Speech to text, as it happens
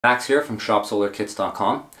Max here from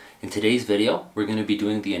shopsolarkits.com. In today's video, we're going to be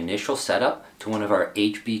doing the initial setup to one of our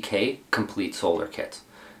HBK complete solar kits.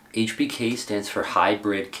 HBK stands for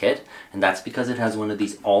hybrid kit, and that's because it has one of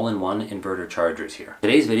these all-in-one inverter chargers here.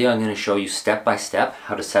 Today's video, I'm going to show you step by step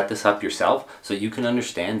how to set this up yourself so you can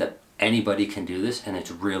understand that anybody can do this and it's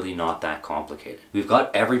really not that complicated. We've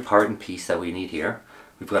got every part and piece that we need here.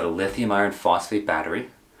 We've got a lithium iron phosphate battery.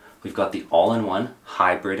 We've got the all-in-one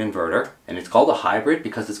hybrid inverter, and it's called a hybrid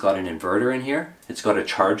because it's got an inverter in here, it's got a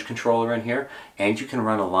charge controller in here, and you can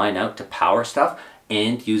run a line out to power stuff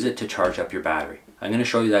and use it to charge up your battery. I'm going to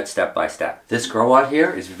show you that step by step. This Growatt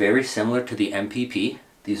here is very similar to the MPP.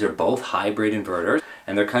 These are both hybrid inverters,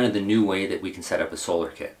 and they're kind of the new way that we can set up a solar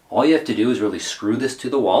kit. All you have to do is really screw this to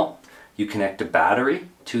the wall. You connect a battery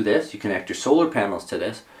to this, you connect your solar panels to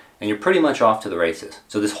this, and you're pretty much off to the races.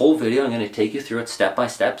 So this whole video, I'm going to take you through it step by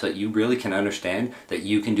step so that you really can understand that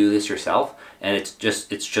you can do this yourself, and it's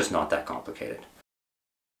just not that complicated.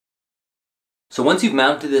 So once you've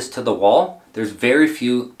mounted this to the wall, there's very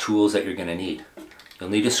few tools that you're going to need.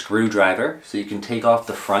 You'll need a screwdriver so you can take off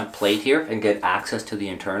the front plate here and get access to the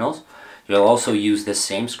internals. You'll also use this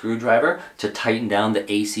same screwdriver to tighten down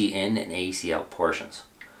the AC in and AC out portions.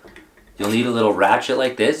 You'll need a little ratchet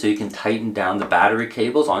like this so you can tighten down the battery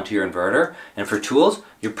cables onto your inverter, and for tools,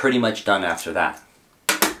 you're pretty much done after that.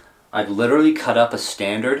 I've literally cut up a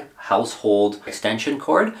standard household extension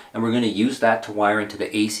cord, and we're going to use that to wire into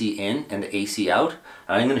the AC in and the AC out.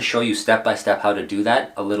 And I'm going to show you step by step how to do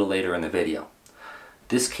that a little later in the video.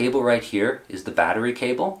 This cable right here is the battery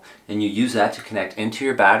cable, and you use that to connect into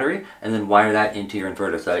your battery and then wire that into your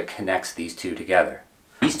inverter so that it connects these two together.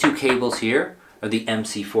 These two cables here are the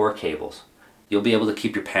MC4 cables. You'll be able to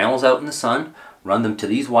keep your panels out in the sun, run them to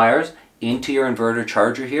these wires into your inverter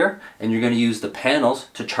charger here, and you're going to use the panels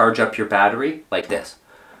to charge up your battery like this.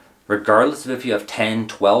 Regardless of if you have 10,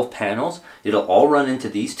 12 panels, it'll all run into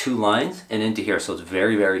these two lines and into here, so it's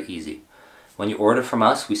very, very easy. When you order from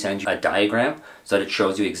us, we send you a diagram so that it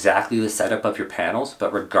shows you exactly the setup of your panels,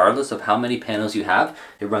 but regardless of how many panels you have,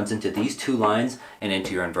 it runs into these two lines and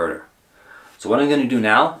into your inverter. So what I'm going to do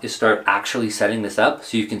now is start actually setting this up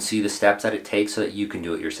so you can see the steps that it takes so that you can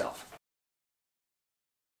do it yourself.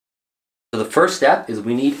 So the first step is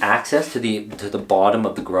we need access to the bottom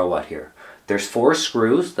of the Growatt here. There's 4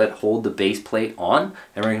 screws that hold the base plate on,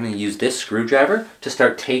 and we're going to use this screwdriver to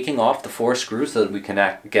start taking off the 4 screws so that we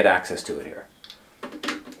can get access to it here.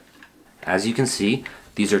 As you can see,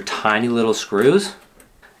 these are tiny little screws,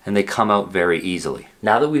 and they come out very easily.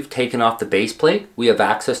 Now that we've taken off the base plate, we have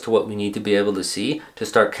access to what we need to be able to see to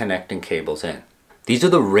start connecting cables in. These are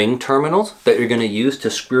the ring terminals that you're going to use to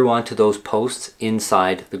screw onto those posts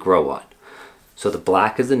inside the Growatt. So the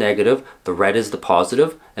black is the negative, the red is the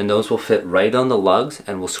positive, and those will fit right on the lugs,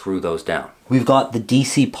 and we'll screw those down. We've got the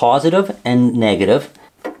DC positive and negative,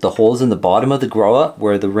 the holes in the bottom of the Growatt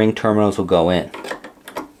where the ring terminals will go in.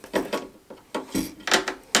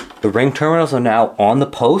 The ring terminals are now on the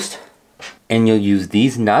post, and you'll use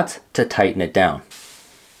these nuts to tighten it down.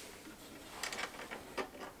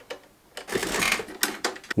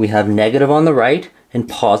 We have negative on the right and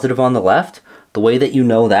positive on the left. The way that you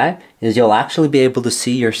know that is you'll actually be able to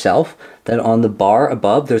see yourself that on the bar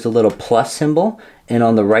above there's a little plus symbol, and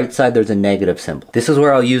on the right side there's a negative symbol. This is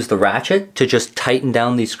where I'll use the ratchet to just tighten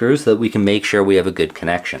down these screws so that we can make sure we have a good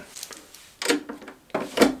connection.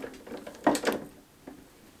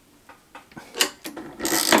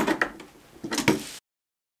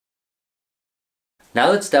 Now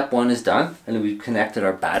that step 1 is done and we've connected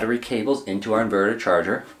our battery cables into our inverter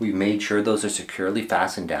charger, we've made sure those are securely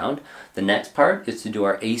fastened down, the next part is to do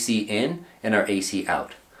our AC in and our AC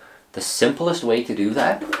out. The simplest way to do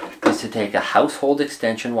that is to take a household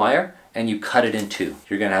extension wire and you cut it in 2.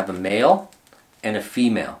 You're going to have a male and a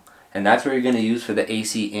female, and that's what you're going to use for the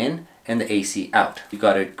AC in and the AC out. You've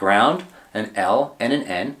got a ground, an L, and an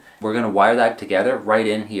N. We're going to wire that together right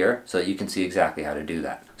in here so that you can see exactly how to do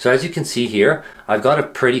that. So as you can see here, I've got a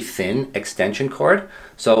pretty thin extension cord.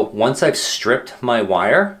 So once I've stripped my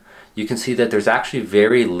wire, you can see that there's actually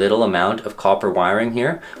very little amount of copper wiring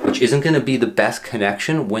here, which isn't going to be the best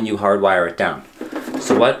connection when you hardwire it down.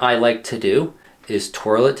 So what I like to do is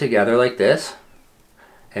twirl it together like this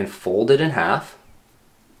and fold it in half,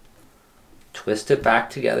 twist it back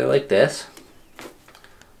together like this,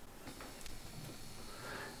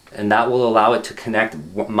 and that will allow it to connect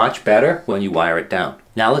much better when you wire it down.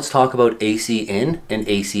 Now let's talk about AC in and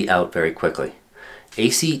AC out very quickly.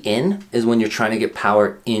 AC in is when you're trying to get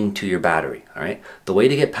power into your battery, all right? The way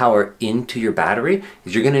to get power into your battery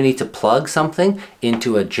is you're gonna need to plug something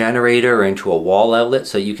into a generator or into a wall outlet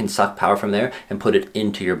so you can suck power from there and put it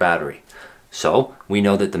into your battery. So we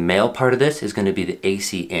know that the male part of this is going to be the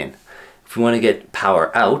AC in. If we want to get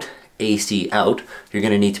power out, AC out, you're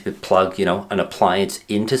going to need to plug, an appliance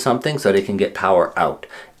into something so that it can get power out,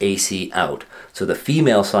 AC out. So the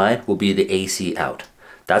female side will be the AC out.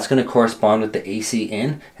 That's going to correspond with the AC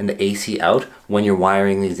in and the AC out when you're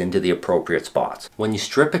wiring these into the appropriate spots. When you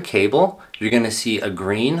strip a cable, you're going to see a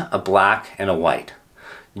green, a black, and a white.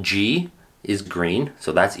 G is green,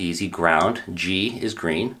 so that's easy, ground. G is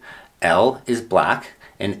green, L is black,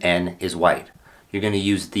 and N is white. You're going to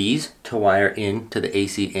use these to wire in to the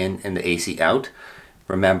AC in and the AC out.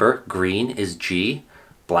 Remember, green is G,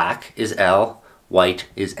 black is L, white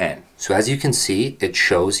is N. So as you can see, it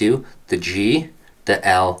shows you the G, the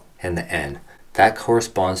L, and the N. That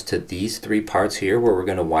corresponds to these three parts here where we're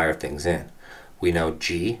going to wire things in. We know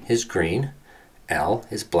G is green, L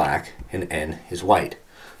is black, and N is white.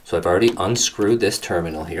 So I've already unscrewed this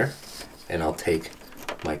terminal here, and I'll take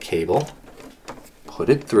my cable, put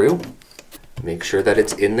it through, make sure that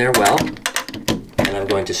it's in there well, and I'm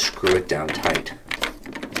going to screw it down tight.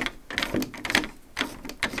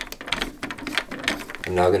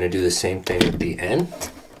 I'm now going to do the same thing with the N.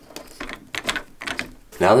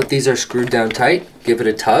 Now that these are screwed down tight, give it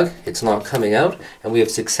a tug, it's not coming out, and we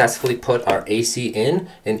have successfully put our AC in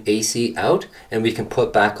and AC out, and we can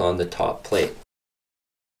put back on the top plate.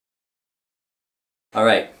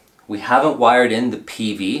 Alright, we haven't wired in the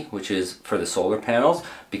PV, which is for the solar panels,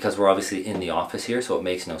 because we're obviously in the office here, so it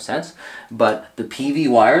makes no sense. But the PV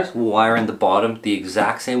wires will wire in the bottom the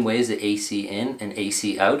exact same way as the AC in and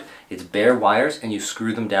AC out. It's bare wires, and you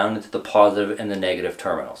screw them down into the positive and the negative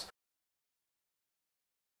terminals.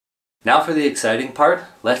 Now for the exciting part,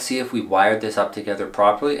 let's see if we wired this up together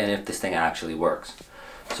properly and if this thing actually works.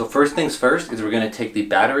 So first things first is we're going to take the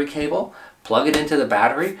battery cable, plug it into the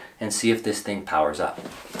battery, and see if this thing powers up.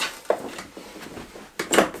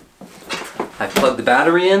 I've plugged the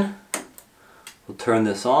battery in. We'll turn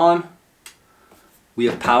this on. We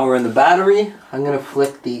have power in the battery. I'm going to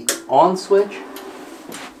flick the on switch.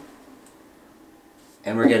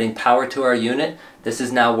 And we're getting power to our unit. This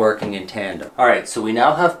is now working in tandem. Alright, so we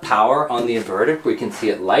now have power on the inverter. We can see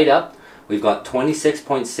it light up. We've got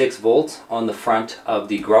 26.6 volts on the front of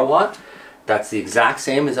the Growatt. That's the exact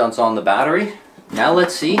same as it's on the battery. Now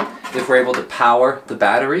let's see if we're able to power the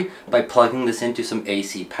battery by plugging this into some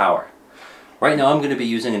AC power. Right now I'm going to be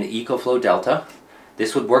using an EcoFlow Delta.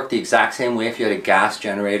 This would work the exact same way if you had a gas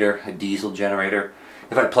generator, a diesel generator.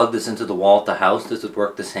 If I plug this into the wall at the house, this would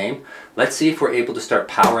work the same. Let's see if we're able to start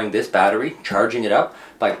powering this battery, charging it up,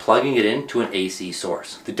 by plugging it into an AC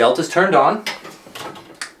source. The Delta's turned on.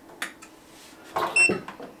 I'm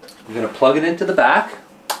going to plug it into the back.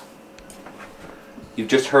 You've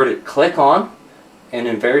just heard it click on, and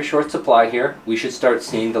in very short supply here, we should start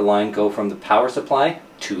seeing the line go from the power supply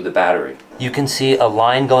to the battery. You can see a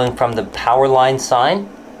line going from the power line sign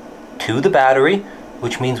to the battery,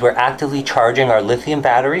 which means we're actively charging our lithium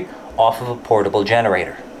battery off of a portable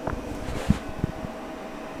generator.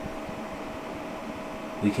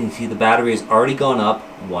 We can see the battery has already gone up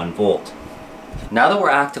 1 volt. Now that we're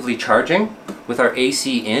actively charging with our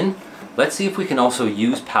AC in, let's see if we can also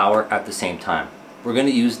use power at the same time. We're going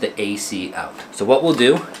to use the AC out. So what we'll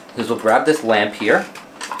do is we'll grab this lamp here,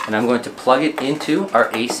 and I'm going to plug it into our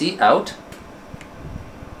AC out.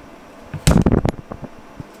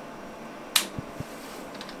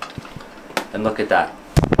 And look at that.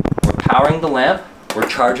 We're powering the lamp, we're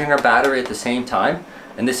charging our battery at the same time,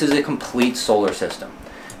 and this is a complete solar system.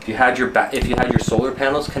 If you had your solar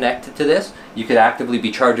panels connected to this, you could actively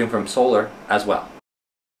be charging from solar as well.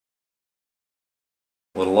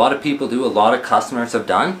 What a lot of people do, a lot of customers have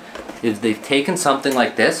done, is they've taken something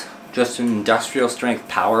like this, just an industrial strength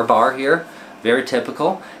power bar here, very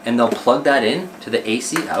typical, and they'll plug that in to the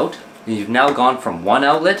AC out, and you've now gone from 1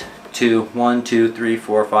 outlet to 1, 2, 3,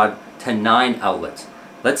 4, 5, to 9 outlets.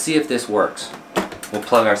 Let's see if this works. We'll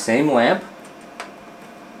plug our same lamp,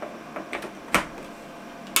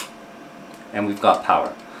 and we've got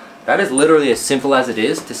power. That is literally as simple as it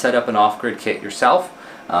is to set up an off-grid kit yourself.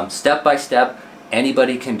 Step by step,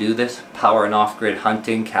 anybody can do this. Power an off-grid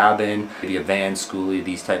hunting cabin, maybe a van, schoolie,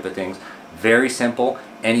 these type of things. Very simple,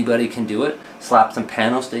 anybody can do it. Slap some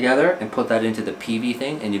panels together and put that into the PV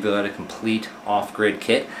thing, and you've got a complete off-grid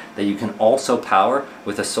kit that you can also power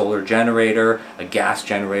with a solar generator, a gas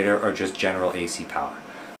generator, or just general AC power.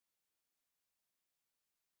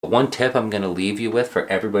 One tip I'm going to leave you with for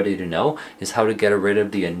everybody to know is how to get rid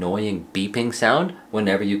of the annoying beeping sound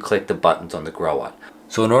whenever you click the buttons on the Growatt.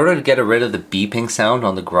 So in order to get rid of the beeping sound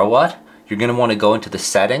on the Growatt, you're going to want to go into the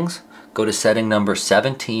settings, go to setting number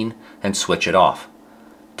 17, and switch it off.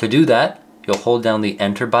 To do that, you'll hold down the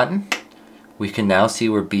enter button, we can now see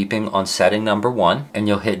we're beeping on setting number 1, and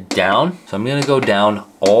you'll hit down. So I'm gonna go down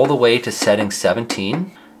all the way to setting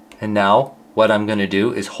 17. And now what I'm gonna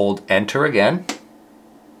do is hold enter again.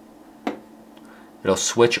 It'll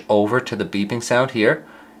switch over to the beeping sound here.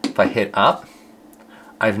 If I hit up,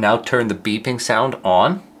 I've now turned the beeping sound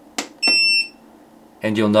on.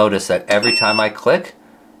 And you'll notice that every time I click,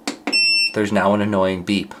 there's now an annoying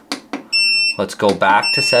beep. Let's go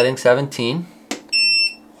back to setting 17,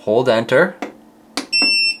 hold enter,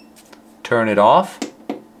 turn it off,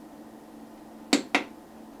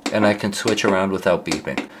 and I can switch around without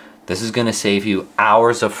beeping. This is going to save you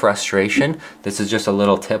hours of frustration. This is just a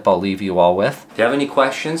little tip I'll leave you all with. If you have any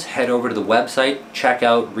questions, head over to the website, check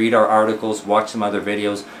out, read our articles, watch some other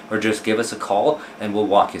videos, or just give us a call and we'll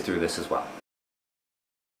walk you through this as well.